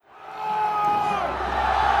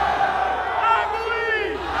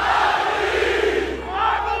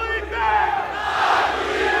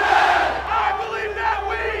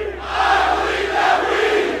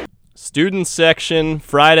Student section,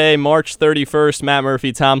 Friday, March 31st. Matt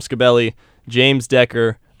Murphy, Tom Scabelli, James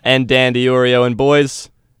Decker, and Dan DiOrio. And boys,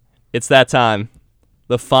 it's that time.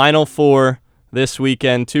 The Final Four this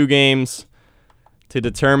weekend. 2 games to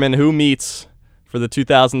determine who meets for the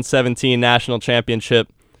 2017 National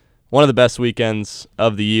Championship. One of the best weekends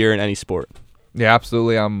of the year in any sport. Yeah,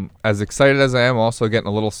 absolutely. I'm as excited as I am. Also getting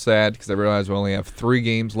a little sad because I realize we only have 3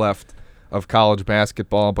 games left of college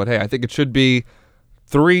basketball. But, hey, I think it should be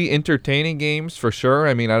 3 entertaining games for sure.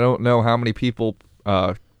 I mean, I don't know how many people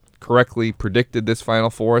correctly predicted this Final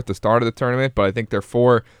Four at the start of the tournament, but I think they're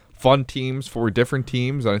 4 fun teams, 4 different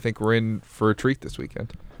teams, and I think we're in for a treat this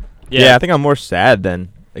weekend. Yeah, I think I'm more sad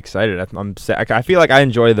than excited. I'm sad. I feel like I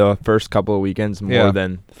enjoy the first couple of weekends more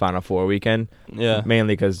than the Final Four weekend. Yeah,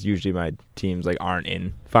 mainly because usually my teams aren't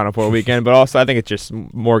in Final Four weekend, but also I think it's just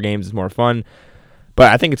more games is more fun.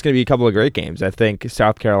 But I think it's going to be a couple of great games. I think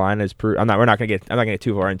South Carolina is. I'm not going to get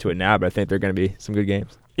too far into it now, but I think they're going to be some good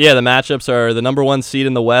games. Yeah, the matchups are the number 1 seed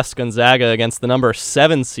in the West, Gonzaga, against the number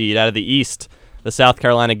 7 seed out of the East, the South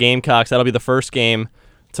Carolina Gamecocks. That'll be the first game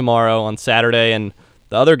tomorrow on Saturday, and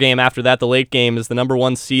the other game after that, the late game, is the number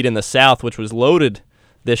 1 seed in the South, which was loaded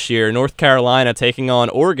this year. North Carolina taking on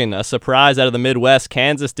Oregon, a surprise out of the Midwest.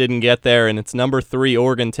 Kansas didn't get there, and it's number 3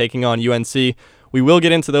 Oregon taking on UNC. We will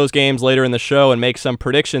get into those games later in the show and make some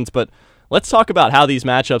predictions, but let's talk about how these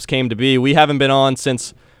matchups came to be. We haven't been on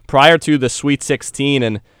since prior to the Sweet 16,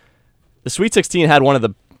 and the Sweet 16 had one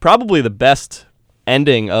of probably the best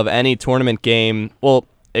ending of any tournament game. Well,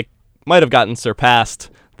 it might have gotten surpassed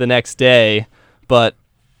the next day,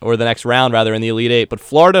 or the next round rather, in the Elite Eight. But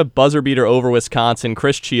Florida buzzer beater over Wisconsin.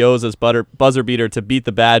 Chris Chiozza's buzzer beater to beat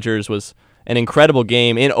the Badgers was an incredible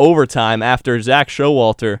game in overtime after Zach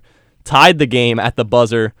Showalter tied the game at the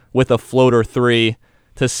buzzer with a floater 3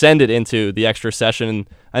 to send it into the extra session. And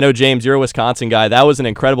I know, James, you're a Wisconsin guy. That was an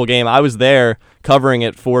incredible game. I was there covering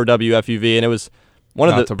it for WFUV, and it was one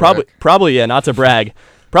of the probably not to brag,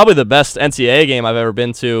 probably the best NCAA game I've ever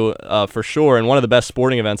been to for sure, and one of the best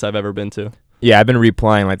sporting events I've ever been to. Yeah, I've been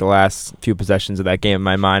replaying the last few possessions of that game in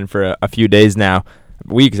my mind for a few days now,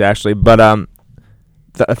 weeks actually. But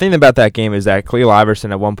the thing about that game is that Khalil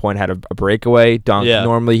Iverson at one point had a breakaway dunk. Yeah.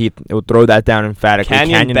 Normally he would throw that down emphatically.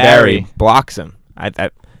 Canyon Barry blocks him.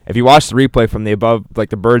 If you watch the replay from the above,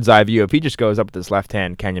 the bird's eye view, if he just goes up with his left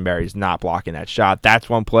hand, Canyon Barry's not blocking that shot. That's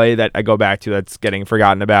one play that I go back to that's getting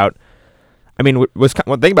forgotten about. I mean,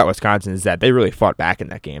 one thing about Wisconsin is that they really fought back in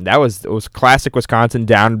that game. It was classic Wisconsin,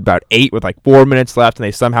 down about 8 with 4 minutes left, and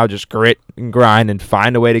they somehow just grit and grind and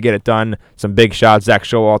find a way to get it done. Some big shots. Zach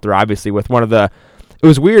Showalter, obviously, with one of the. It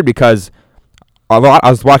was weird because I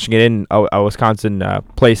was watching it in a Wisconsin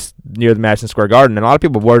place near the Madison Square Garden, and a lot of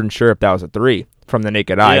people weren't sure if that was a 3 from the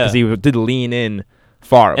naked eye because he did lean in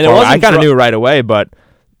far. And I kind of knew right away, but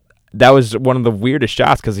that was one of the weirdest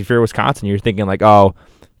shots because if you're Wisconsin, you're thinking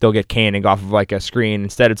they'll get canning off of a screen.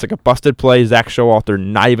 Instead, it's a busted play. Zach Showalter,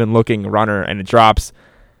 not even looking runner, and it drops.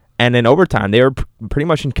 And in overtime, they were pretty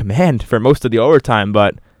much in command for most of the overtime,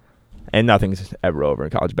 and nothing's ever over in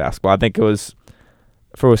college basketball. I think it was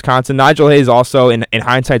for Wisconsin. Nigel Hayes also, in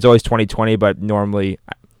hindsight, is always 20/20, but normally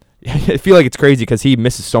I feel like it's crazy because he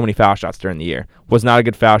misses so many foul shots during the year. Was not a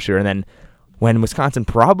good foul shooter, and then when Wisconsin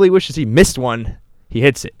probably wishes he missed one, he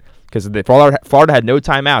hits it because Florida had no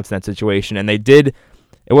timeouts in that situation, and they did.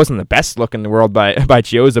 It wasn't the best look in the world by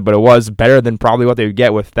Chiozza, but it was better than probably what they would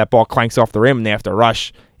get with that ball clanks off the rim and they have to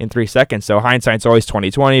rush in 3 seconds. So hindsight's always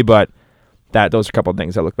 20/20, but those are a couple of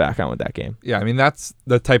things I look back on with that game. Yeah, I mean, that's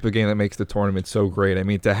the type of game that makes the tournament so great. I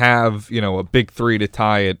mean, to have, a big 3 to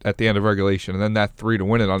tie it at the end of regulation and then that 3 to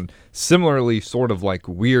win it on similarly sort of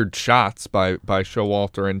weird shots by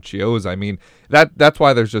Showalter and Chiozza. I mean, that's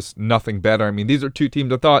why there's just nothing better. I mean, these are 2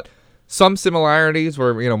 teams I thought some similarities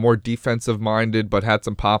were, more defensive-minded, but had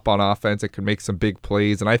some pop on offense that could make some big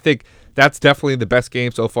plays. And I think that's definitely the best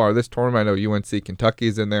game so far this tournament. I know UNC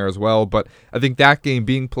Kentucky's in there as well, but I think that game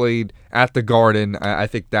being played at the Garden, I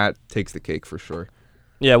think that takes the cake for sure.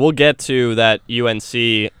 Yeah, we'll get to that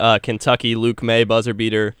UNC Kentucky Luke May buzzer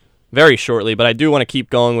beater very shortly, but I do want to keep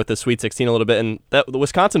going with the Sweet 16 a little bit. And the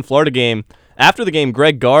Wisconsin-Florida game, after the game,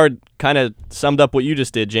 Greg Gard kind of summed up what you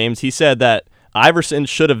just did, James. He said that Iverson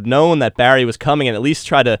should have known that Barry was coming and at least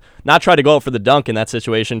not try to go out for the dunk in that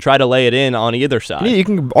situation, try to lay it in on either side. Yeah, you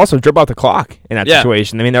can also dribble out the clock in that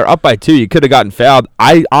situation. I mean, they're up by 2. You could have gotten fouled.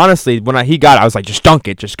 I honestly, when he got it, I was like, just dunk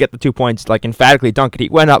it. Just get the 2 points, emphatically dunk it. He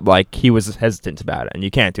went up he was hesitant about it, and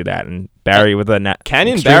you can't do that. And Barry with a net.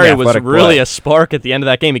 Canyon Barry was really a spark at the end of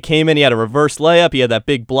that game. He came in, he had a reverse layup, he had that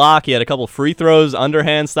big block, he had a couple free throws,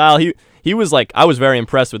 underhand style. He was I was very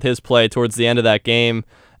impressed with his play towards the end of that game.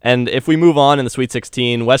 And if we move on in the Sweet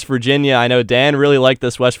 16, West Virginia, I know Dan really liked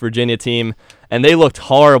this West Virginia team, and they looked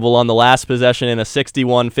horrible on the last possession in a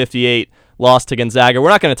 61-58 loss to Gonzaga. We're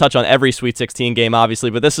not going to touch on every Sweet 16 game, obviously,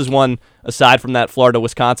 but this is one, aside from that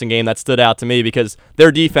Florida-Wisconsin game, that stood out to me because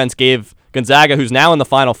their defense gave Gonzaga, who's now in the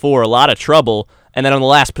Final Four, a lot of trouble, and then on the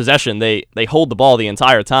last possession, they hold the ball the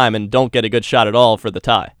entire time and don't get a good shot at all for the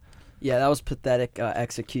tie. Yeah, that was pathetic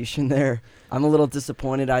execution there. I'm a little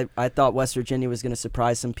disappointed. I thought West Virginia was going to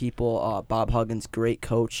surprise some people. Bob Huggins, great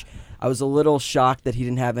coach. I was a little shocked that he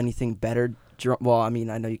didn't have anything better. Well, I mean,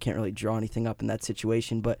 I know you can't really draw anything up in that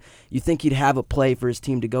situation, but you think he'd have a play for his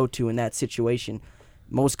team to go to in that situation.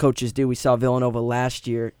 Most coaches do. We saw Villanova last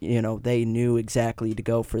year. They knew exactly to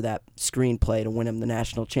go for that screen play to win him the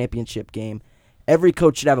national championship game. Every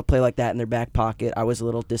coach should have a play like that in their back pocket. I was a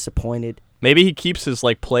little disappointed. Maybe he keeps his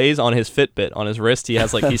plays on his Fitbit on his wrist. He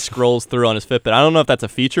has he scrolls through on his Fitbit. I don't know if that's a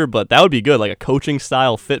feature, but that would be good, like a coaching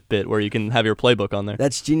style Fitbit where you can have your playbook on there.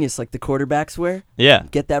 That's genius, like the quarterbacks wear. Yeah,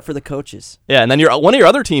 get that for the coaches. Yeah, and then one of your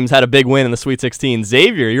other teams had a big win in the Sweet 16.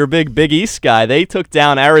 Xavier, your Big East guy, they took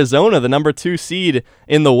down Arizona, the number 2 seed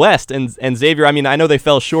in the West, and Xavier. I mean, I know they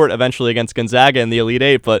fell short eventually against Gonzaga in the Elite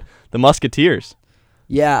Eight, but the Musketeers.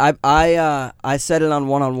 Yeah, I said it on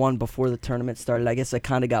one before the tournament started. I guess I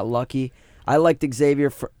kind of got lucky. I liked Xavier.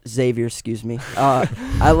 I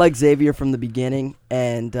liked Xavier from the beginning,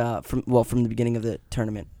 and from the beginning of the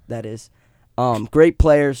tournament. That is, great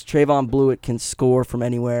players. Trayvon Blewett can score from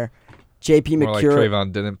anywhere. JP More McCure. Like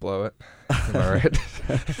Trayvon didn't blow it. Am I right?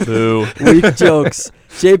 Boo. Weak jokes.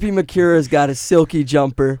 JP McCura's got a silky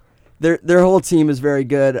jumper. Their whole team is very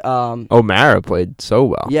good. O'Mara played so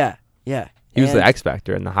well. Yeah. He was the X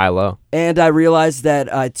factor in the high-low. And I realized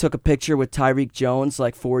that I took a picture with Tyreek Jones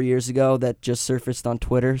 4 years ago that just surfaced on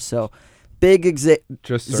Twitter. So, big just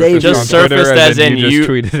surfaced as in you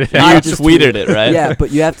tweeted it. You tweeted it, right? Yeah,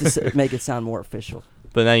 but you have to make it sound more official.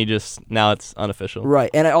 But then now it's unofficial. Right.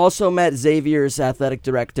 And I also met Xavier's athletic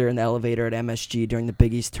director in the elevator at MSG during the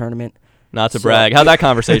Big East tournament. Not to brag. How'd that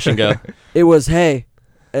conversation go? It was, hey.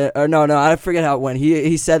 No, I forget how it went.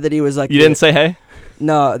 He said that he was like... You didn't say hey?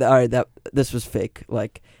 No, all right, this was fake.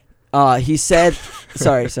 He said,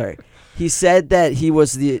 sorry. He said that he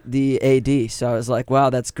was the AD. So I was like, wow,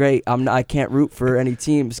 that's great. I can't root for any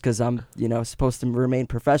teams because I'm supposed to remain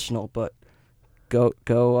professional. But go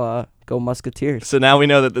Musketeers. So now we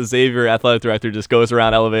know that the Xavier athletic director just goes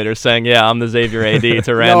around elevators saying, "Yeah, I'm the Xavier AD"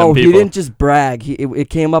 to random no, people. he didn't just brag. It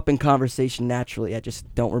came up in conversation naturally. I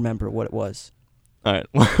just don't remember what it was. All right,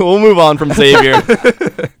 we'll move on from Xavier.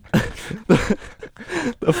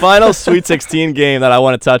 The final Sweet 16 game that I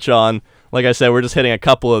want to touch on, like I said, we're just hitting a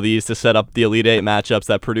couple of these to set up the Elite Eight matchups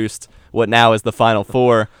that produced what now is the Final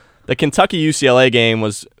Four. The Kentucky-UCLA game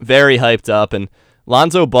was very hyped up, and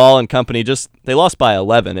Lonzo Ball and company they lost by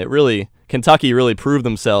 11. Kentucky really proved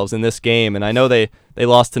themselves in this game, and I know they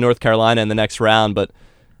lost to North Carolina in the next round, but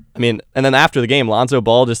I mean, and then after the game, Lonzo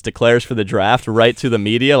Ball just declares for the draft right to the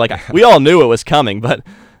media. We all knew it was coming, but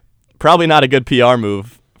probably not a good PR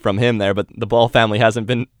move from him there, but the Ball family hasn't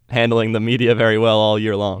been handling the media very well all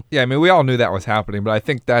year long. Yeah, I mean, we all knew that was happening, but I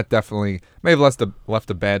think that definitely may have left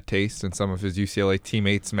a bad taste in some of his UCLA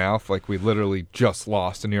teammates' mouth. We literally just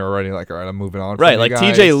lost, and you're already like, all right, I'm moving on. Right,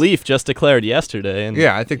 TJ Leaf just declared yesterday. And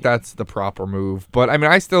yeah, I think that's the proper move. But, I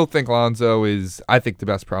mean, I still think Lonzo is, I think, the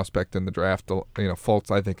best prospect in the draft.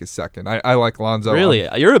 Fultz, I think, is second. I like Lonzo. Really?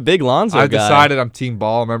 You're a big Lonzo guy. I decided I'm team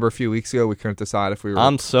Ball. Remember a few weeks ago, we couldn't decide if we were.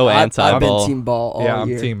 I'm so anti-Ball. I've been team Ball all year. Yeah,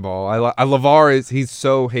 I'm team Ball. LeVar he's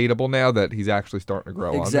so hateable now that he's actually starting to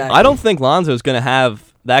grow on me. I don't think Lonzo's going to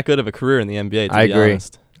have that good of a career in the NBA, to I be agree.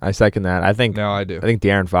 honest. I second that. I think I do. I think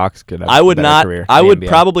De'Aaron Fox could have I would a better career. I would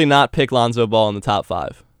probably not pick Lonzo Ball in the top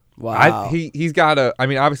 5. Wow. He's got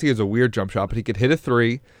obviously he has a weird jump shot, but he could hit a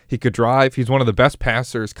 3. He could drive. He's one of the best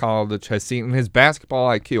passers college has seen. In his basketball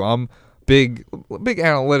IQ, I'm big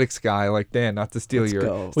analytics guy like Dan, not to steal your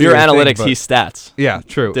analytics, he's stats. Yeah,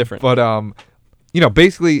 true. Different. But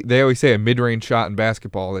basically they always say a mid-range shot in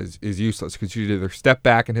basketball is useless because you either step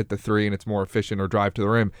back and hit the 3 and it's more efficient or drive to the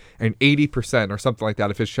rim. And 80% or something like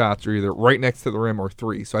that of his shots are either right next to the rim or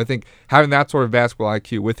 3. So I think having that sort of basketball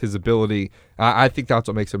IQ with his ability, I think that's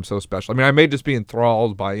what makes him so special. I mean, I may just be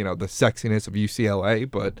enthralled by, the sexiness of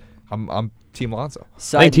UCLA, but I'm Team Lonzo.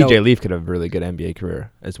 I think TJ Leaf could have a really good NBA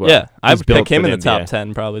career as well. Yeah, I would pick him in the top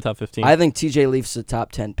 10, probably top 15. I think TJ Leaf's a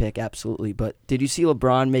top 10 pick, absolutely. But did you see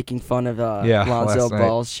LeBron making fun of Lonzo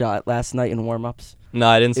Ball's shot last night in warm-ups? No,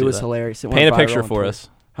 I didn't see that. It was hilarious. Paint a picture for us.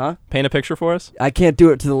 Huh? Paint a picture for us? I can't do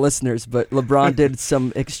it to the listeners, but LeBron did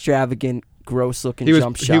some extravagant, gross-looking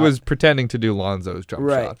jump shot. He was pretending to do Lonzo's jump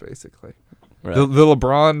shot, basically. Right. The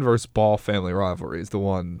LeBron versus Ball family rivalry is the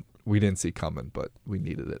one we didn't see coming, but we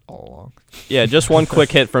needed it all along. Yeah, just one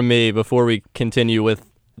quick hit from me before we continue with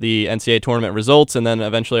the NCAA tournament results and then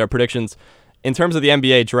eventually our predictions. In terms of the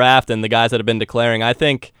NBA draft and the guys that have been declaring, I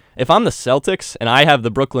think if I'm the Celtics and I have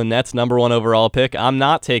the Brooklyn Nets #1 overall pick, I'm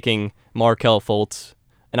not taking Markelle Fultz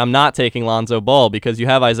and I'm not taking Lonzo Ball because you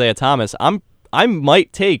have Isaiah Thomas. I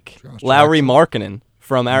might take Lauri Markkanen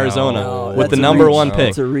from Arizona with the #1 pick.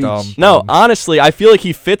 That's a reach. No, honestly, I feel like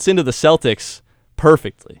he fits into the Celtics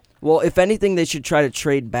perfectly. Well, if anything, they should try to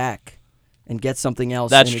trade back and get something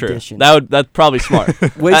else. That's in true. Addition. That's probably smart.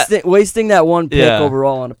 Wasting that one pick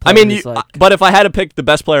overall on a player. I mean, but if I had to pick the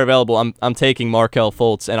best player available, I'm taking Markelle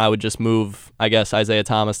Fultz, and I would just move, I guess, Isaiah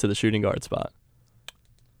Thomas to the shooting guard spot.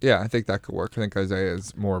 Yeah, I think that could work. I think Isaiah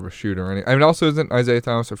is more of a shooter. I mean, also isn't Isaiah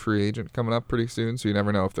Thomas a free agent coming up pretty soon? So you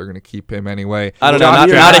never know if they're going to keep him anyway. I don't know.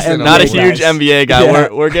 Not a huge NBA guy. Yeah.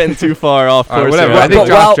 We're getting too far off course. Whatever. I think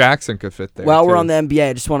Josh Jackson could fit there. While we're on the NBA,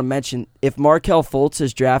 I just want to mention if Markelle Fultz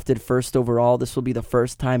is drafted first overall, this will be the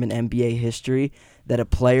first time in NBA history that a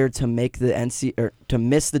player to make the to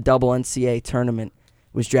miss the double NCAA tournament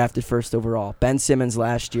was drafted first overall. Ben Simmons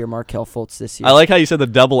last year, Markelle Fultz this year. I like how you said the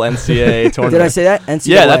double NCAA tournament. Did I say that? NCAA.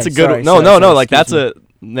 Yeah, that's a good one. No, like that's me.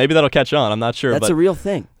 maybe that'll catch on. I'm not sure. That's a real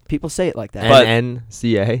thing. People say it like that. But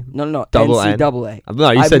NCAA? No. Double NCAA.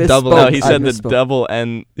 No, you said double. No, he said the double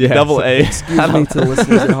N. Yeah. Double A. Excuse me to the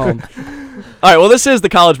listeners at home. All right, well, this is the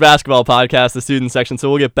college basketball podcast, the student section, so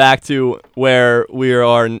we'll get back to where we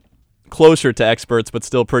are closer to experts but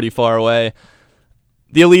still pretty far away.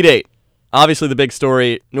 The Elite Eight. Obviously, the big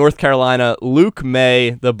story, North Carolina, Luke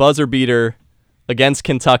May, the buzzer beater against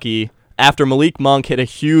Kentucky after Malik Monk hit a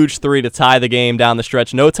huge three to tie the game down the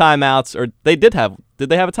stretch. No timeouts, or did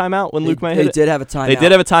they have a timeout when Luke May hit it? They did have a timeout. They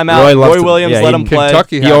did have a timeout. Roy Williams let him play.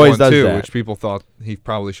 Kentucky had one too, which people thought he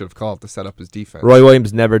probably should have called to set up his defense. Roy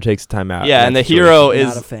Williams never takes a timeout. Yeah, and the hero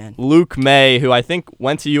is Luke May, who I think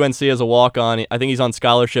went to UNC as a walk-on. I think he's on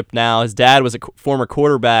scholarship now. His dad was a former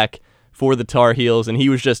quarterback for the Tar Heels, and he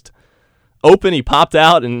was just open. He popped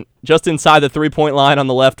out and just inside the three-point line on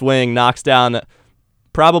the left wing knocks down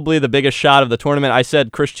probably the biggest shot of the tournament. I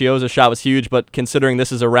said Chris Chiozza's shot was huge, but considering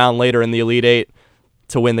this is a round later in the Elite Eight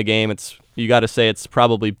to win the game, you got to say it's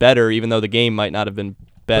probably better, even though the game might not have been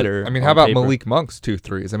better. But, I mean, how about Malik Monk's 2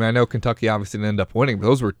 threes? I mean, I know Kentucky obviously didn't end up winning, but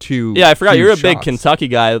those were two. Yeah, I forgot you're a shots. big Kentucky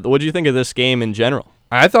guy. What do you think of this game in general?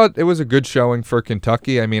 I thought it was a good showing for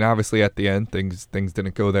Kentucky. I mean, obviously at the end things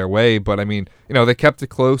didn't go their way, but I mean, they kept it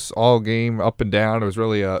close all game, up and down. It was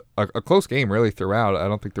really a close game really throughout. I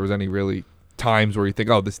don't think there was any really times where you think,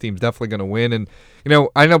 oh, this team's definitely going to win. And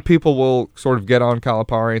I know people will sort of get on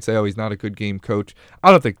Calipari and say, oh, he's not a good game coach.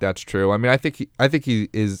 I don't think that's true. I mean, I think he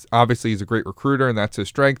is obviously he's a great recruiter and that's his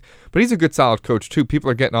strength, but he's a good solid coach too. People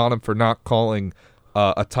are getting on him for not calling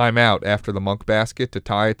a timeout after the Monk basket to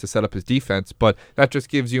tie it to set up his defense, but that just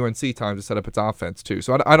gives UNC time to set up its offense too.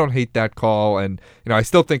 So I don't hate that call, and I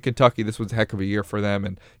still think Kentucky, this was a heck of a year for them,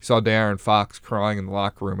 and you saw De'Aaron Fox crying in the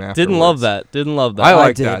locker room afterwards. Didn't love that. I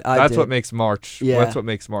like that. That's what makes March. Yeah. That's what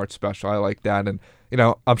makes March special. I like that, and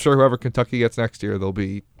I'm sure whoever Kentucky gets next year, they'll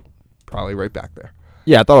be probably right back there.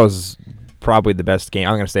 Yeah, I thought it was probably the best game.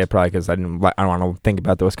 I'm going to say it probably because I don't want to think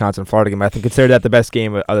about the Wisconsin-Florida game. I think consider that the best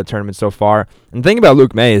game of the tournament so far. And the thing about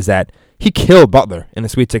Luke May is that he killed Butler in the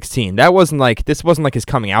Sweet 16. This wasn't like his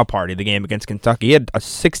coming out party, the game against Kentucky. He had a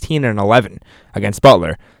 16 and 11 against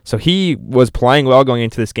Butler. So he was playing well going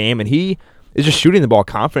into this game, and he is just shooting the ball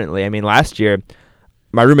confidently. I mean, last year,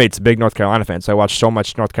 my roommate's a big North Carolina fan, so I watched so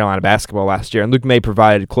much North Carolina basketball last year, and Luke May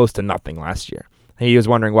provided close to nothing last year. He was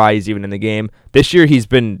wondering why he's even in the game. This year, he's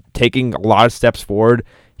been taking a lot of steps forward.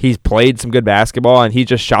 He's played some good basketball, and he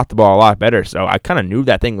just shot the ball a lot better. So I kind of knew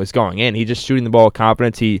that thing was going in. He's just shooting the ball with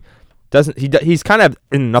confidence. He's kind of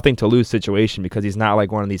in a nothing to lose situation because he's not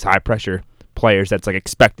like one of these high pressure players that's like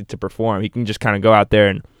expected to perform. He can just kind of go out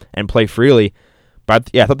there and play freely.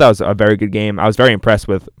 But yeah, I thought that was a very good game. I was very impressed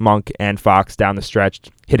with Monk and Fox down the stretch,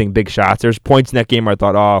 hitting big shots. There's points in that game where I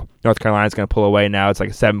thought, oh, North Carolina's going to pull away now. It's like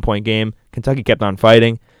a 7-point game. Kentucky kept on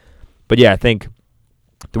fighting. But yeah, I think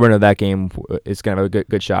the winner of that game is going to have a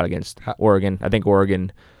good shot against Oregon. I think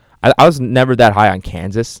Oregon, I was never that high on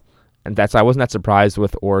Kansas. And I wasn't that surprised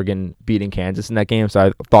with Oregon beating Kansas in that game, so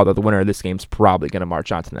I thought that the winner of this game is probably going to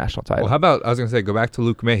march on to the national title. Well, how about, I was going to say, go back to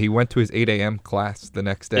Luke May. He went to his 8 a.m. class the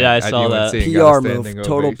next day. Yeah, I saw that. PR move,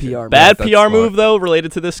 total PR move. Bad PR move, though,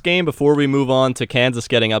 related to this game, before we move on to Kansas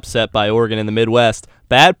getting upset by Oregon in the Midwest.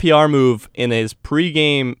 Bad PR move in his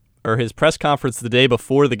pregame, or his press conference the day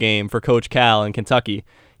before the game for Coach Cal in Kentucky.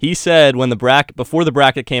 He said before the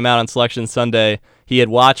bracket came out on Selection Sunday, he had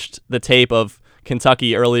watched the tape of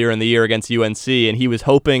Kentucky earlier in the year against UNC, and he was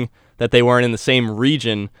hoping that they weren't in the same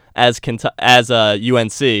region as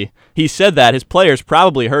UNC. He said that. His players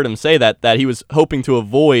probably heard him say that he was hoping to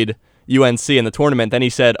avoid UNC in the tournament. Then he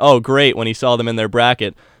said, oh, great, when he saw them in their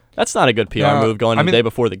bracket. That's not a good PR move going the day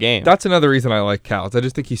before the game. That's another reason I like Cal. I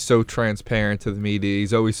just think he's so transparent to the media.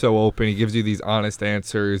 He's always so open. He gives you these honest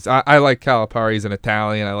answers. I like Calipari. He's an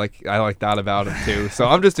Italian. I like that about him too. So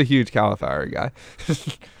I'm just a huge Calipari guy.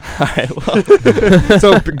 All right, well.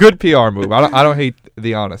 So good PR move. I don't hate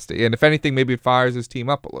the honesty. And if anything, maybe it fires his team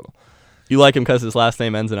up a little. You like him because his last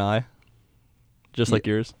name ends in I? Just like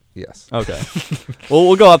yours? Yes. Okay. Well,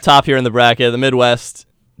 we'll go up top here in the bracket. The Midwest.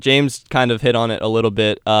 James kind of hit on it a little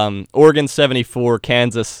bit. Oregon 74,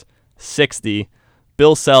 Kansas 60.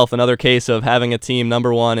 Bill Self, another case of having a team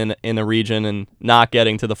number one in a region and not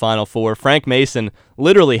getting to the Final Four. Frank Mason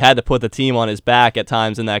literally had to put the team on his back at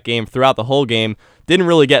times in that game throughout the whole game. Didn't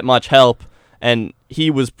really get much help, and he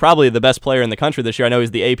was probably the best player in the country this year. I know he's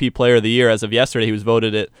the AP Player of the Year as of yesterday. He was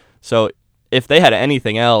voted it. So if they had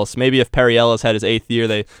anything else, maybe if Perry Ellis had his 8th year,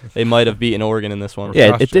 they might have beaten Oregon in this one.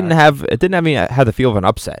 Yeah, it didn't have the feel of an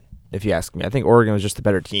upset, if you ask me. I think Oregon was just a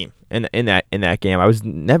better team in that game. I was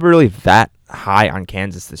never really that high on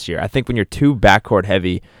Kansas this year. I think when you're too backcourt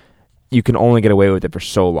heavy, you can only get away with it for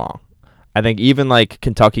so long. I think even like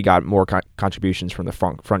Kentucky got more contributions from the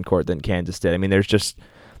front court than Kansas did. I mean, there's just,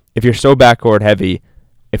 if you're so backcourt heavy,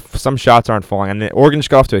 if some shots aren't falling, and Oregon just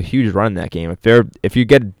got off to a huge run in that game. If you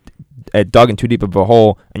get dug in too deep of a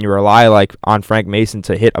hole and you rely on Frank Mason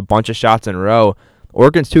to hit a bunch of shots in a row,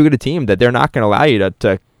 Oregon's too good a team that they're not going to allow you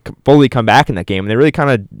to fully come back in that game. And they really kind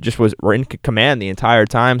of just were in command the entire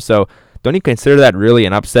time. So don't you consider that really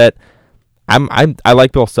an upset? I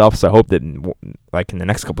like Bill Self, so I hope that in the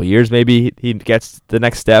next couple of years maybe he gets the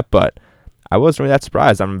next step. But I wasn't really that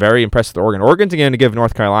surprised. I'm very impressed with Oregon. Oregon's going to give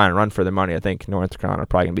North Carolina a run for their money. I think North Carolina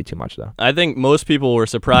probably going to be too much, though. I think most people were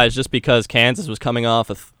surprised just because Kansas was coming off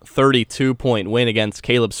a 32-point win against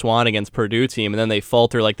Caleb Swan against Purdue team, and then they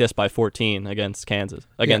falter like this by 14 against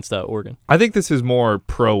Oregon. I think this is more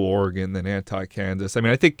pro-Oregon than anti-Kansas. I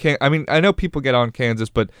mean, I know people get on Kansas,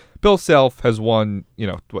 but Bill Self has won,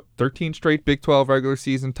 13 straight Big 12 regular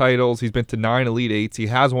season titles. He's been to 9 Elite Eights. He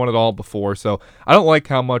has won it all before. So I don't like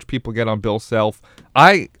how much people get on Bill Self.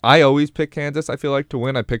 I always pick Kansas, I feel like, to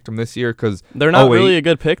win. I picked them this year because they're not really a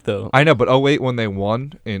good pick, though. I know, but 08 when they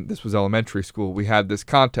won, and this was elementary school, we had this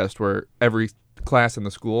contest where every class in the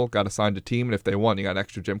school got assigned a team, and if they won, you got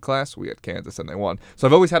extra gym class. We had Kansas, and they won. So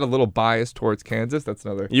I've always had a little bias towards Kansas. That's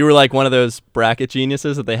another. You were like one of those bracket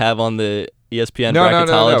geniuses that they have on the ESPN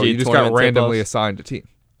bracketology. No. You just got randomly assigned a team.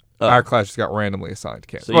 Our class just got randomly assigned to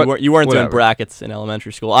Kansas. So you weren't doing brackets in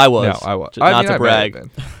elementary school. I was. No, I was. Not to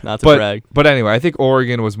brag. But anyway, I think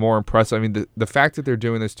Oregon was more impressive. I mean, the fact that they're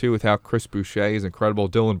doing this, too, with how Chris Boucher is incredible.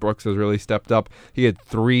 Dylan Brooks has really stepped up. He had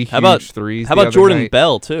 3 huge threes. How about Jordan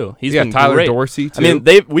Bell, too? He's been Tyler great. Dorsey, too. I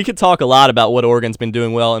mean, we could talk a lot about what Oregon's been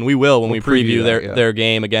doing well, and we will when we preview their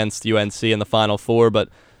game against UNC in the Final Four. But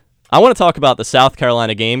I want to talk about the South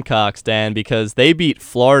Carolina Gamecocks, Dan, because they beat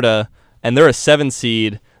Florida, and they're a 7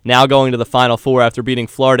 seed. Now going to the Final Four after beating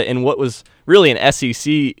Florida in what was really an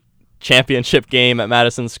SEC championship game at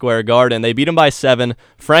Madison Square Garden. They beat them by 7.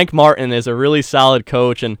 Frank Martin is a really solid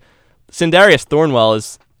coach, and Sindarius Thornwell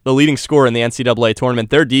is the leading scorer in the NCAA tournament.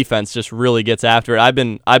 Their defense just really gets after it. I've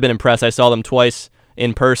been impressed. I saw them twice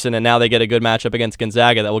in person, and now they get a good matchup against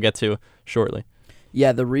Gonzaga that we'll get to shortly.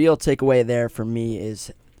 Yeah, the real takeaway there for me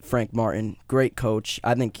is Frank Martin, great coach.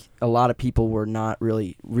 I think a lot of people were not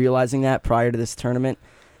really realizing that prior to this tournament.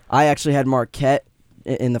 I actually had Marquette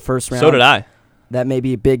in the first round. So did I. That may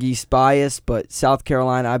be a Big East bias, but South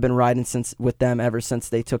Carolina, I've been riding with them ever since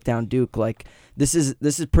they took down Duke. This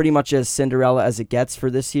is pretty much as Cinderella as it gets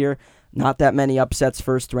for this year. Not that many upsets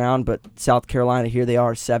first round, but South Carolina, here they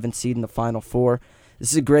are, 7th seed in the Final Four.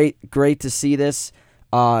 This is great to see this.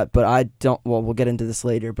 But we'll get into this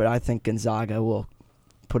later, but I think Gonzaga will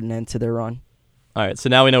put an end to their run. All right, so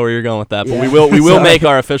now we know where you're going with that, but we will make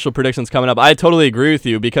our official predictions coming up. I totally agree with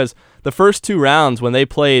you because the first 2 rounds when they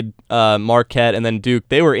played Marquette and then Duke,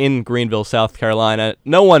 they were in Greenville, South Carolina.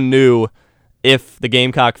 No one knew if the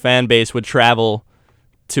Gamecock fan base would travel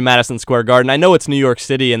to Madison Square Garden. I know it's New York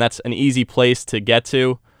City and that's an easy place to get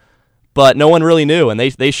to, but no one really knew, and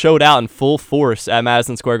they showed out in full force at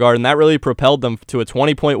Madison Square Garden. That really propelled them to a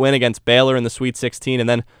 20-point win against Baylor in the Sweet 16, and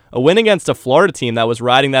then a win against a Florida team that was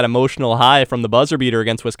riding that emotional high from the buzzer beater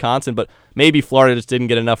against Wisconsin, but maybe Florida just didn't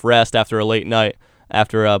get enough rest after a late night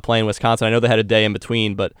after playing Wisconsin. I know they had a day in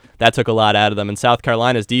between, but that took a lot out of them, and South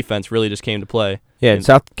Carolina's defense really just came to play. Yeah, and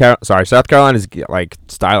South Carolina's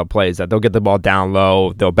style of play is that they'll get the ball down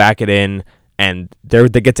low, they'll back it in, and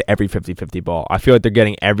they get to every 50-50 ball. I feel like they're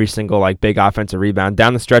getting every single like big offensive rebound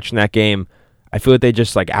down the stretch in that game. I feel like they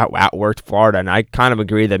just like outworked Florida, and I kind of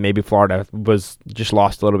agree that maybe Florida was just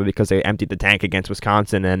lost a little bit because they emptied the tank against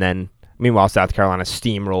Wisconsin, and then meanwhile South Carolina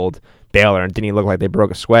steamrolled Baylor and didn't even look like they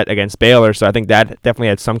broke a sweat against Baylor. So I think that definitely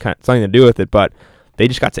had something to do with it, but they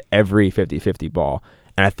just got to every 50-50 ball.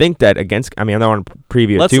 And I think that against, I don't want to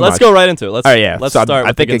preview it too much. Let's go right into it. Let's start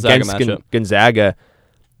with the Gonzaga matchup. Gonzaga,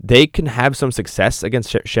 they can have some success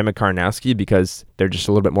against Shemek Karnowski because they're just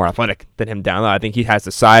a little bit more athletic than him down low. I think he has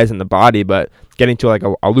the size and the body, but getting to like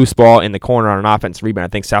a loose ball in the corner on an offensive rebound, I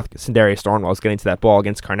think Sindarius Thornwell is getting to that ball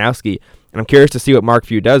against Karnowski. And I'm curious to see what Mark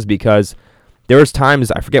Few does because there was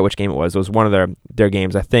times, I forget which game it was one of their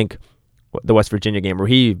games, I think the West Virginia game, where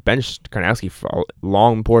he benched Karnowski for a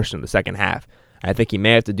long portion of the second half. I think he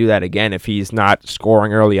may have to do that again if he's not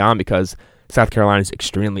scoring early on because South Carolina is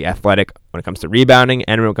extremely athletic when it comes to rebounding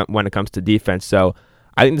and when it comes to defense. So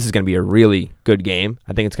I think this is going to be a really good game.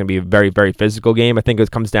 I think it's going to be a very, very physical game. I think it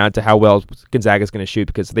comes down to how well Gonzaga is going to shoot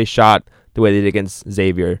because if they shot the way they did against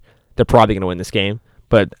Xavier, they're probably going to win this game.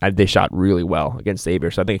 But they shot really well against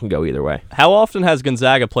Xavier, so I think it can go either way. How often has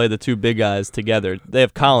Gonzaga played the two big guys together? They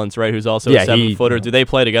have Collins, right, who's also a 7-footer. Do they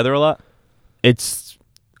play together a lot? It's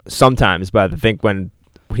sometimes, but I think when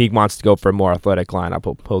he wants to go for a more athletic lineup,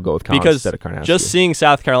 he'll go with Collins instead of Karnowski. Just seeing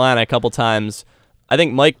South Carolina a couple times, I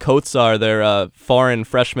think Mike Kotsar, their foreign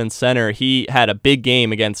freshman center, he had a big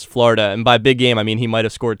game against Florida. And by big game, I mean he might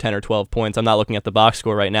have scored 10 or 12 points. I'm not looking at the box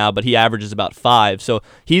score right now, but he averages about 5. So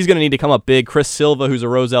he's going to need to come up big. Chris Silva, who's a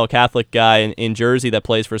Roselle Catholic guy in Jersey that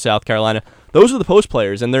plays for South Carolina, those are the post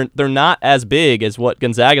players, and they're not as big as what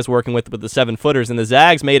Gonzaga's working with the 7-footers. And the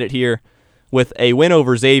Zags made it here with a win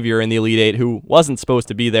over Xavier in the Elite Eight, who wasn't supposed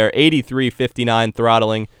to be there, 83-59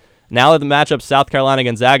 throttling. Now that the matchup South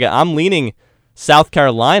Carolina-Gonzaga, I'm leaning South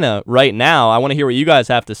Carolina right now. I want to hear what you guys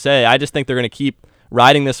have to say. I just think they're going to keep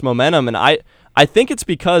riding this momentum, and I think it's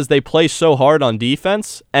because they play so hard on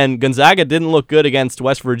defense, and Gonzaga didn't look good against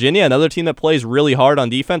West Virginia, another team that plays really hard on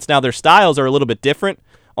defense. Now, their styles are a little bit different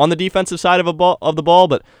on the defensive side of the ball,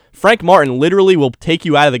 but Frank Martin literally will take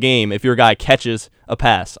you out of the game if your guy catches a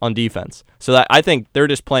pass on defense. So I think they're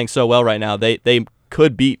just playing so well right now. They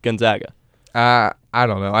could beat Gonzaga. I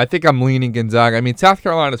don't know. I think I'm leaning Gonzaga. I mean, South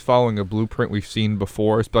Carolina is following a blueprint we've seen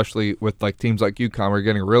before, especially with like teams like UConn. We're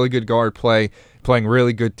getting really good guard play, playing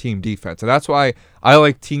really good team defense. And that's why I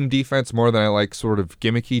like team defense more than I like sort of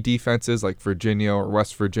gimmicky defenses like Virginia or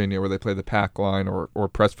West Virginia where they play the pack line or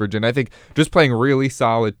press Virginia. I think just playing really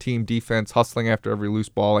solid team defense, hustling after every loose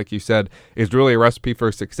ball, like you said, is really a recipe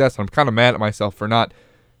for success. I'm kind of mad at myself for not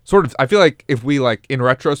I feel like if we, like, in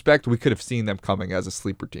retrospect, we could have seen them coming as a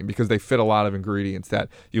sleeper team because they fit a lot of ingredients that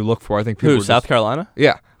you look for. I think people South Carolina?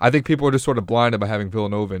 Yeah. I think people are just sort of blinded by having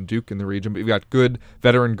Villanova and Duke in the region. But you've got good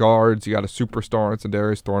veteran guards. You got a superstar in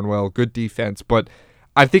Sindarius Thornwell, good defense. But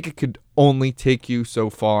I think it could only take you so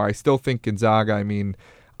far. I still think Gonzaga, I mean,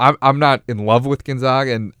 I'm not in love with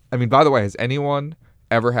Gonzaga. And, I mean, by the way, has anyone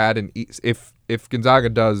ever had if Gonzaga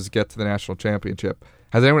does get to the national championship,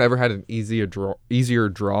 has anyone ever had an easier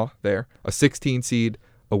draw there? A 16 seed,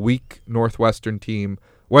 a weak Northwestern team.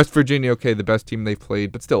 West Virginia, okay, the best team they've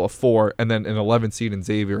played, but still a 4, and then an 11 seed in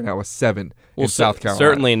Xavier, now a 7 in South Carolina.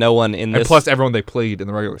 Certainly no one in this. And plus everyone they played in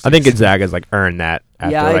the regular season. I think Gonzaga's like earned that.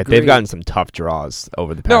 They've gotten some tough draws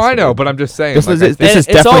over the past. No, I know, but I'm just saying. This is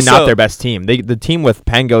definitely not their best team. The team with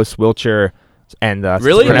Pangos, Wiltshire, and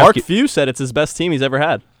really, Mark Few said it's his best team he's ever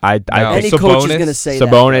had. Any coach is going to say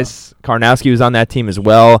Sabonis, Karnowski was on that team as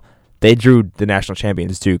well. They drew the national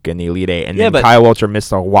champions Duke in the Elite Eight, and then Kyle Wiltshire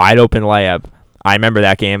missed a wide open layup. I remember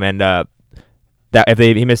that game, and that if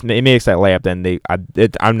he makes that layup, then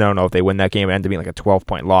I don't know if they win that game. It ended up being like a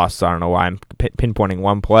 12-point loss. So I don't know why I'm pinpointing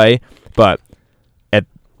one play, but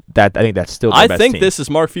I think that's still their best team. This is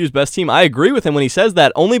Mark Few's best team. I agree with him when he says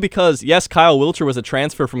that, only because, yes, Kyle Wiltshire was a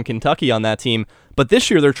transfer from Kentucky on that team, but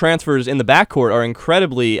this year their transfers in the backcourt are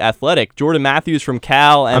incredibly athletic. Jordan Matthews from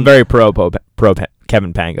Cal. And I'm very pro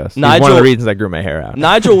Kevin Pangos. He's one of the reasons I grew my hair out.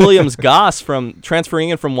 Nigel Williams-Goss from transferring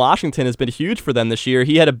in from Washington has been huge for them this year.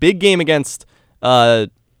 He had a big game against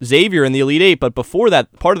Xavier in the Elite Eight, but before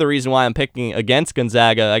that, part of the reason why I'm picking against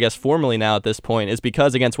Gonzaga, I guess formally now at this point, is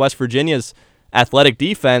because against West Virginia's athletic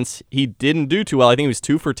defense, he didn't do too well. I think he was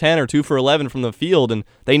 2 for 10 or 2 for 11 from the field, and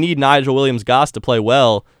they need Nigel Williams-Goss to play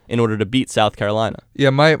well in order to beat South Carolina.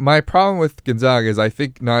 Yeah, my problem with Gonzaga is I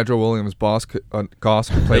think Nigel Williams-Goss could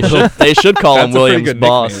play. They should call him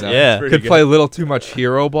Williams-Boss. Yeah, could play a little too much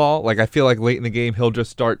hero ball. Like I feel like late in the game he'll just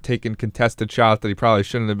start taking contested shots that he probably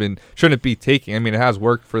shouldn't be taking. I mean, it has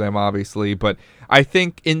worked for them obviously, but I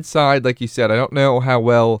think inside, like you said, I don't know how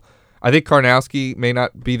well. I think Karnowski may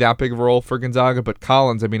not be that big of a role for Gonzaga, but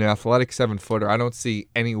Collins, I mean, an athletic 7-footer. I don't see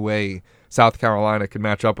any way South Carolina can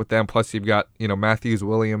match up with them. Plus, you've got, Matthews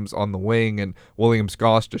Williams on the wing and Williams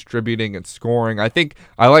Goss distributing and scoring.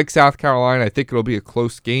 I like South Carolina. I think it'll be a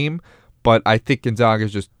close game, but I think Gonzaga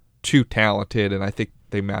is just too talented, and I think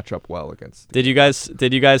they match up well against. Did you guys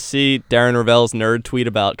see Darren Ravel's nerd tweet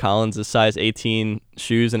about Collins' size 18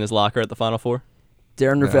 shoes in his locker at the Final Four?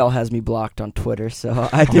 Darren Ravel has me blocked on Twitter, so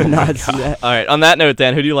I did not see that. All right, on that note,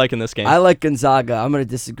 Dan, who do you like in this game? I like Gonzaga. I'm going to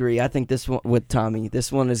disagree. I think this one with Tommy.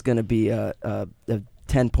 This one is going to be a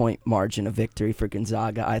 10-point margin of victory for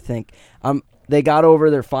Gonzaga. I think they got over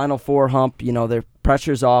their Final Four hump. Their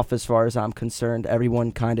pressure's off as far as I'm concerned.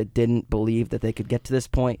 Everyone kind of didn't believe that they could get to this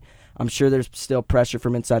point. I'm sure there's still pressure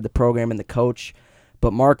from inside the program and the coach,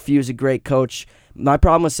 but Mark Few's a great coach. My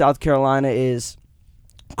problem with South Carolina is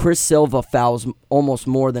Chris Silva fouls almost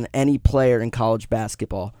more than any player in college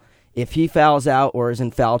basketball. If he fouls out or is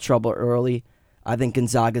in foul trouble early, I think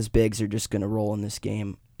Gonzaga's bigs are just going to roll in this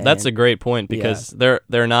game. That's a great point because they're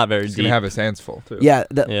not very deep. He's going to have his hands full, too. Yeah,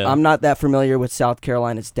 I'm not that familiar with South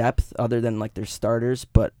Carolina's depth other than their starters,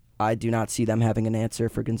 but I do not see them having an answer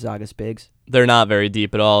for Gonzaga's bigs. They're not very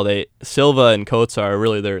deep at all. Silva and Kotsar are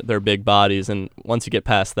really their big bodies, and once you get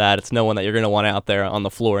past that, it's no one that you're going to want out there on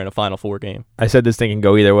the floor in a Final Four game. I said this thing can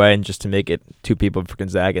go either way, and just to make it 2 people for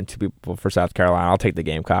Gonzaga and 2 people for South Carolina, I'll take the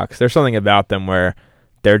Gamecocks. There's something about them where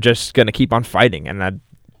they're just going to keep on fighting, and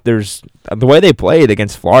there's the way they played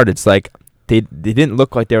against Florida. It's like they didn't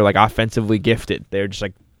look like they were offensively gifted. They're just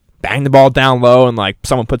bang the ball down low and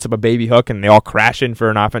someone puts up a baby hook and they all crash in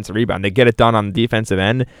for an offensive rebound. They get it done on the defensive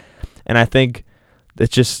end. And I think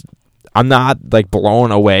it's just I'm not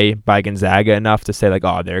blown away by Gonzaga enough to say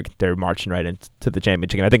they're marching right into the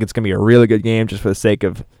championship. And I think it's gonna be a really good game just for the sake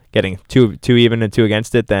of getting two even and 2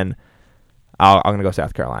 against it. Then I'm gonna go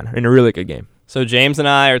South Carolina in a really good game. So James and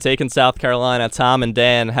I are taking South Carolina. Tom and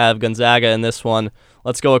Dan have Gonzaga in this one.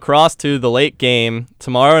 Let's go across to the late game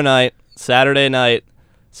tomorrow night, Saturday night.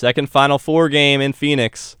 Second Final Four game in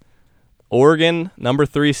Phoenix. Oregon, number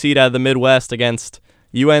 3 seed out of the Midwest against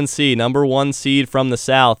UNC, number 1 seed from the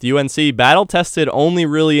South. UNC battle-tested only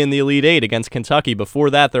really in the Elite Eight against Kentucky. Before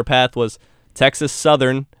that, their path was Texas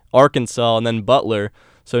Southern, Arkansas, and then Butler.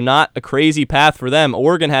 So not a crazy path for them.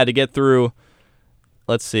 Oregon had to get through,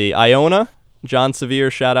 Iona, John Sevier,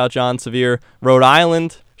 shout out John Sevier. Rhode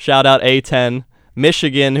Island, shout out A10.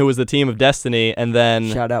 Michigan, who was the team of destiny, and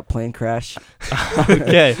then... Shout out Plane Crash.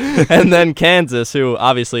 Okay. And then Kansas, who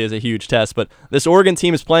obviously is a huge test. But this Oregon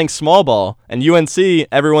team is playing small ball, and UNC,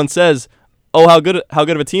 everyone says, how good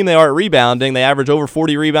of a team they are at rebounding. They average over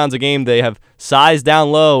 40 rebounds a game. They have size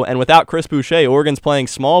down low, and without Chris Boucher, Oregon's playing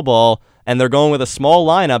small ball, and they're going with a small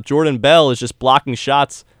lineup. Jordan Bell is just blocking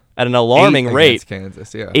shots at an alarming rate.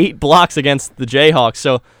 Kansas, yeah. 8 blocks against the Jayhawks.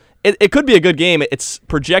 So it could be a good game. It's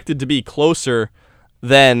projected to be closer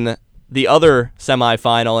than the other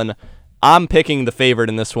semifinal, and I'm picking the favorite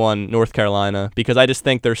in this one, North Carolina, because I just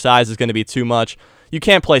think their size is going to be too much. You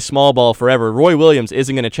can't play small ball forever. Roy Williams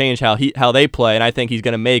isn't going to change how they play, and I think he's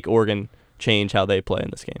going to make Oregon change how they play in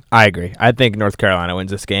this game. I agree. I think North Carolina wins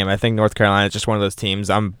this game. I think North Carolina is just one of those teams.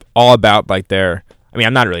 I'm all about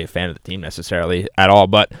I'm not really a fan of the team necessarily at all,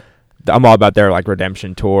 but I'm all about their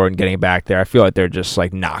redemption tour and getting back there. I feel like they're just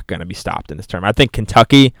not going to be stopped in this tournament. I think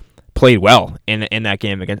Kentucky played well in that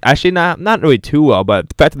game against. Actually, not really too well, but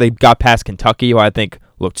the fact that they got past Kentucky, who I think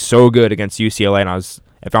looked so good against UCLA, and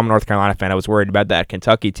if I'm a North Carolina fan, I was worried about that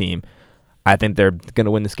Kentucky team. I think they're going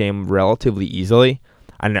to win this game relatively easily.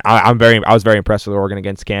 And I was very impressed with Oregon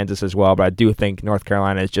against Kansas as well, but I do think North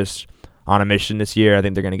Carolina is just on a mission this year. I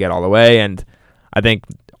think they're going to get all the way, and I think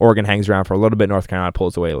Oregon hangs around for a little bit. North Carolina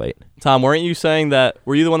pulls away late. Tom, were you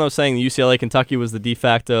the one that was saying UCLA Kentucky was the de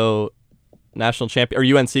facto national champion,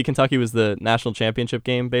 or UNC Kentucky was the national championship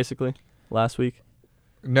game basically last week?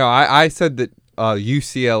 No, I said that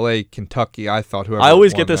UCLA Kentucky. I thought whoever. I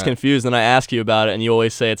always get this confused, and I ask you about it, and you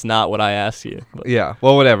always say it's not what I ask you. But. Yeah,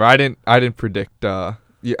 well, whatever. I didn't predict.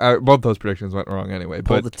 Both those predictions went wrong anyway.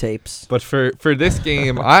 Pull the tapes. But for this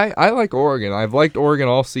game, I like Oregon. I've liked Oregon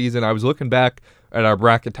all season. I was looking back at our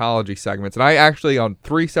bracketology segments, and I actually on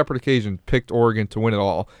 3 separate occasions picked Oregon to win it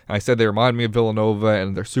all. And I said they remind me of Villanova,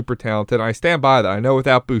 and they're super talented. And I stand by that. I know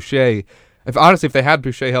without Boucher, if they had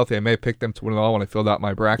Boucher healthy, I may have picked them to win it all when I filled out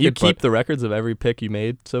my bracket. You keep the records of every pick you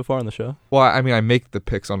made so far on the show? Well, I mean, I make the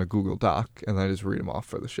picks on a Google Doc, and I just read them off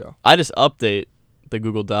for the show. I just update the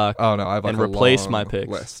Google Doc. Oh no, I have and replace my picks.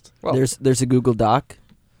 List. Well, there's a Google Doc.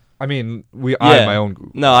 I mean, I have my own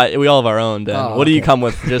Google. No, we all have our own, Dan. Oh, what do you okay. come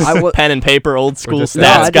with? Just pen and paper, old school just- stats No,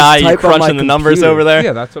 I just guy? You type on my crunching the numbers computer. over there?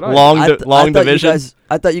 Yeah, that's what I Long division.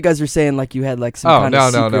 I thought you guys were saying like you had like some kind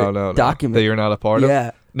of secret document. that you're not a part of.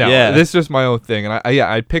 Yeah. No, Yeah. this is just my own thing, and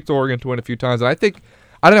I picked Oregon to win a few times, and I think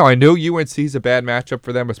I don't know. I know UNC's a bad matchup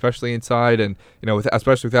for them, especially inside, and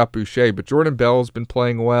especially without Boucher. But Jordan Bell's been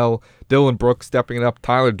playing well. Dylan Brooks stepping it up.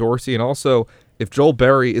 Tyler Dorsey, and also if Joel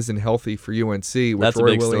Berry isn't healthy for UNC, which That's a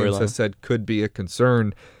Roy big Williams storyline. has said could be a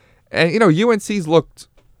concern, and UNC's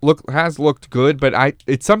has looked good, but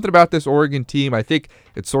it's something about this Oregon team. I think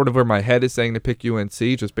it's sort of where my head is saying to pick UNC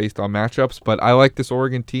just based on matchups. But I like this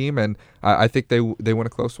Oregon team, and I think they win a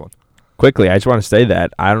close one. Quickly, I just want to say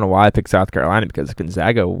that I don't know why I picked South Carolina because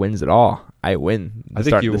Gonzaga wins it all. I win. I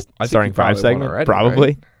think you starting five probably won segment, already, probably.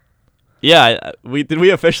 right? Yeah, did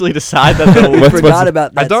we officially decide that? We What's- forgot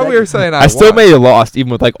about that. I thought we were saying I still won. may have lost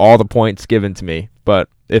even with like all the points given to me. But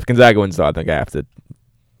if Gonzaga wins, though, I think I have to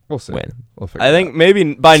We'll see. win. We'll figure I it think out.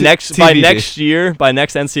 maybe by next TBD.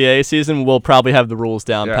 next NCAA season, we'll probably have the rules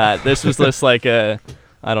down Yeah. pat. This was just like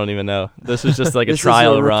I don't even know. This is just like a This is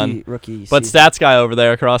trial run. Rookie But season. stats guy over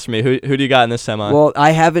there across from me, who do you got in this semi? Well,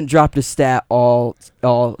 I haven't dropped a stat all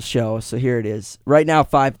show, so here it is. Right now,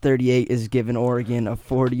 538 is giving Oregon a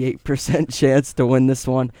 48% chance to win this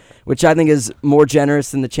one, which I think is more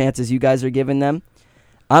generous than the chances you guys are giving them.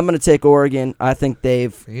 I'm going to take Oregon. I think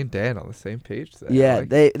they've me and Dan on the same page today. Yeah,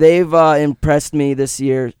 they've impressed me this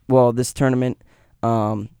year. Well, this tournament,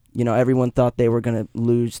 everyone thought they were going to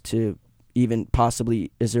lose to even possibly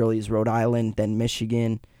as early as Rhode Island, then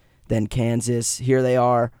Michigan, then Kansas. Here they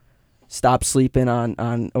are. Stop sleeping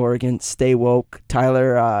on Oregon. Stay woke.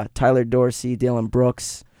 Tyler Dorsey, Dylan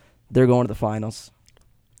Brooks, they're going to the finals.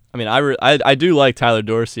 I mean, I do like Tyler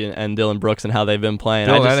Dorsey and Dylan Brooks and how they've been playing.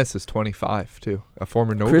 Bill Ennis is 25 too, a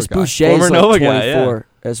former Nova Chris guy. Boucher is Former like Nova guy, 24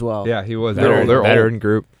 as well. Yeah, he was. Veteran, They're veteran old.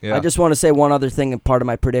 group. Yeah. I just want to say one other thing, and part of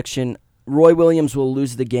my prediction. Roy Williams will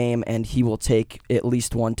lose the game, and he will take at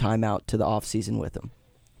least one timeout to the offseason with him.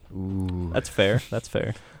 Ooh. That's fair. That's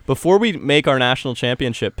fair. Before we make our national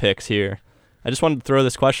championship picks here, I just wanted to throw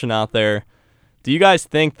this question out there. Do you guys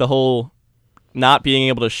think the whole not being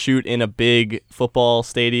able to shoot in a big football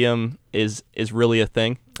stadium is really a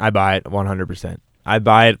thing? I buy it 100%. I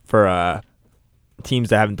buy it for teams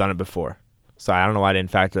that haven't done it before. So I don't know why I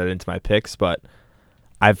didn't factor that into my picks, but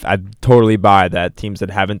I totally buy that teams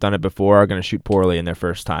that haven't done it before are going to shoot poorly in their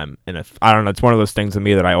first time. And I don't know, it's one of those things with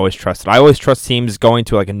me that I always trusted. I always trust teams going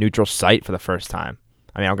to like a neutral site for the first time.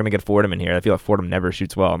 I mean, I'm going to get Fordham in here. I feel like Fordham never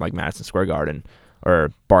shoots well in like Madison Square Garden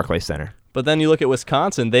or Barclays Center. But then you look at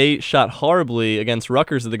Wisconsin; they shot horribly against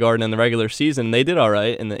Rutgers at the Garden in the regular season. They did all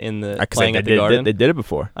right in the playing at the Garden. They did it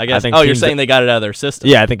before. I guess. think You're teams saying they got it out of their system?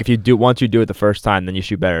 Yeah, I think once you do it the first time, then you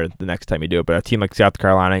shoot better the next time you do it. But a team like South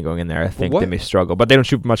Carolina going in there, I think they may struggle. But they don't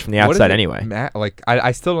shoot much from the What is outside it, anyway.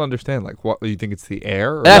 I still don't understand. Like, what do you think? It's the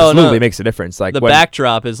air? Or No, Absolutely makes a difference. Like the when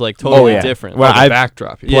backdrop is like totally yeah. different. Well, the I've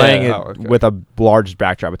backdrop. playing Yeah. it with a large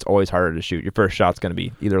backdrop, it's always harder to shoot. Your first shot's going to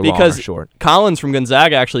be either long or short. Collins from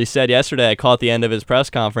Gonzaga actually said yesterday, I caught the end of his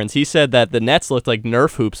press conference, he said that the Nets looked like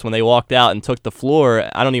Nerf hoops when they walked out and took the floor.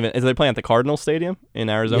 Is they playing at the Cardinal Stadium in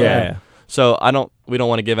Arizona? Yeah. So we don't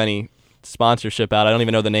want to give any sponsorship out. I don't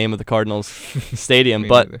even know the name of the Cardinals stadium, Me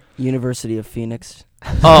but neither. University of Phoenix.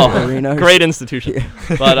 oh, great institution.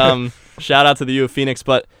 But shout out to the U of Phoenix.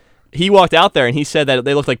 But he walked out there and he said that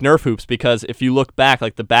they looked like Nerf hoops because if you look back,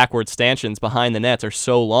 like the backward stanchions behind the nets are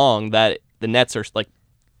so long that the nets are like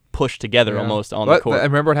pushed together almost on the court. I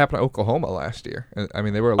remember what happened to Oklahoma last year. I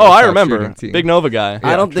mean, they were. I remember. Big Nova guy.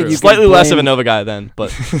 I don't think true. you Slightly can less of blame- a Nova guy then,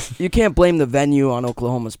 but You can't blame the venue on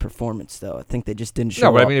Oklahoma's performance, though. I think they just didn't show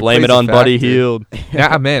No, but I up. mean, blame plays it a on Buddy factor. Hield. Yeah,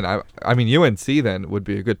 I'm in. I mean, UNC then would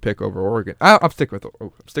be a good pick over Oregon. I'm sticking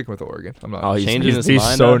with Oregon. I'm not. Oh, Changing his he's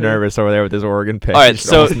mind so out here? nervous over there with his Oregon pick. All right, He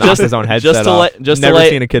so almost knocked just- his own headset just to off. lay- just to Never lay-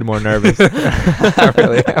 seen a kid more nervous. I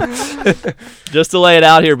really am. Just to lay it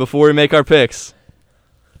out here before we make our picks,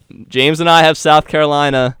 James and I have South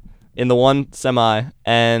Carolina in the one semi,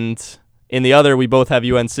 and in the other we both have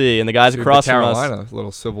UNC. And the guys Dude, across the from us, Carolina,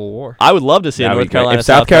 little civil war. I would love to see a That'd be North great. Carolina. If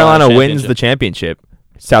South Carolina wins the championship,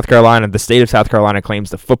 the state of South Carolina claims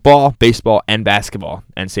the football, baseball, and basketball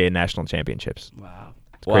NCAA national championships. Wow.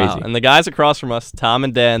 Wow. Crazy. And the guys across from us, Tom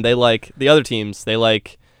and Dan, they like the other teams. They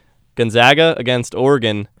like Gonzaga against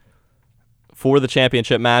Oregon for the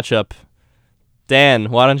championship matchup.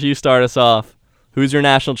 Dan, why don't you start us off? Who's your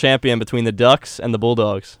national champion between the Ducks and the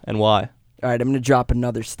Bulldogs, and why? All right, I'm going to drop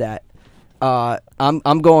another stat.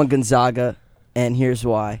 I'm going Gonzaga, and here's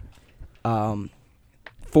why.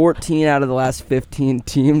 14 out of the last 15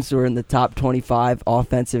 teams were in the top 25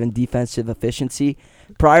 offensive and defensive efficiency.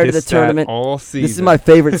 prior to the tournament, all season. this is my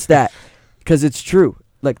favorite stat because it's true.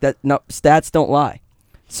 Like that, no, stats don't lie.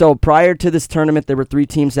 So prior to this tournament, there were 3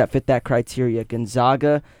 teams that fit that criteria: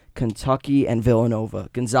 Gonzaga, Kentucky, and Villanova.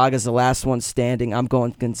 Gonzaga's the last one standing. I'm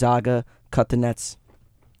going Gonzaga. Cut the nets.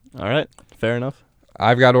 All right, fair enough.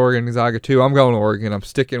 I've got Oregon, Gonzaga too. I'm going Oregon. I'm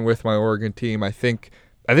sticking with my Oregon team. I think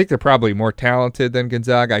they're probably more talented than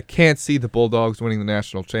Gonzaga. I can't see the Bulldogs winning the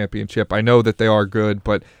national championship. I know that they are good,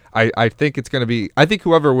 but I think it's going to be – I think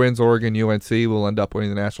whoever wins Oregon UNC will end up winning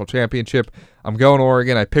the national championship. I'm going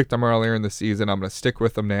Oregon. I picked them earlier in the season. I'm going to stick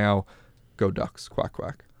with them now. Go Ducks. Quack,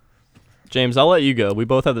 quack. James, I'll let you go. We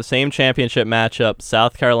both have the same championship matchup,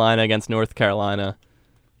 South Carolina against North Carolina.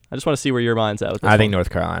 I just want to see where your mind's at with this I think North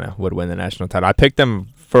Carolina would win the national title. I picked them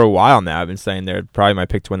for a while now. I've been saying they're probably my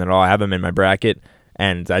pick to win it all. I have them in my bracket,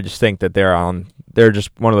 and I just think that they're just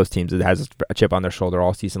one of those teams that has a chip on their shoulder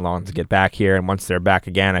all season long to get back here. And once they're back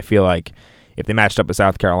again, I feel like if they matched up with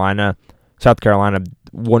South Carolina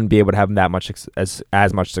wouldn't be able to have that much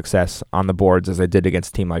as much success on the boards as they did against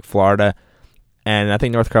a team like Florida. And I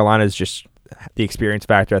think North Carolina is just the experience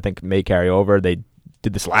factor. I think may carry over. They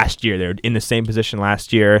did this last year. They were in the same position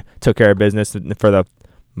last year, took care of business for the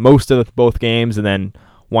most of both games, and then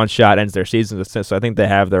one shot ends their season. So I think they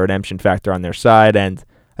have the redemption factor on their side, and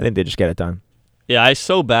I think they just get it done. Yeah, I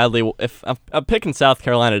so badly, if I'm picking South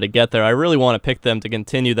Carolina to get there, I really want to pick them to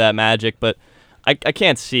continue that magic, but I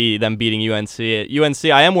can't see them beating UNC. At UNC,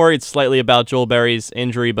 I am worried slightly about Joel Berry's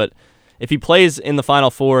injury, but if he plays in the Final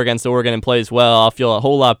Four against Oregon and plays well, I'll feel a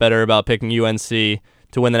whole lot better about picking UNC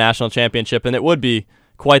to win the national championship, and it would be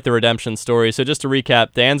quite the redemption story. So just to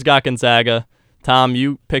recap, Dan's got Gonzaga. Tom,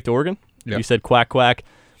 you picked Oregon. Yep. You said quack, quack.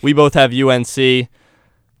 We both have UNC.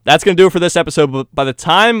 That's going to do it for this episode, but by the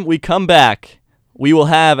time we come back, we will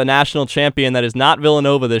have a national champion that is not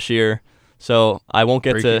Villanova this year. So I won't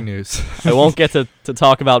get Breaking news. I won't get to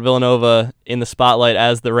talk about Villanova in the spotlight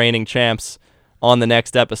as the reigning champs on the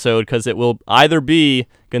next episode, because it will either be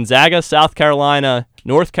Gonzaga, South Carolina,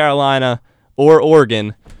 North Carolina, or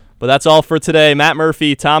Oregon. But that's all for today. Matt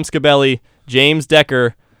Murphy, Tom Scabelli, James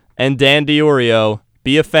Decker, and Dan DiOrio.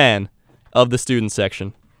 Be a fan of the student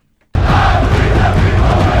section.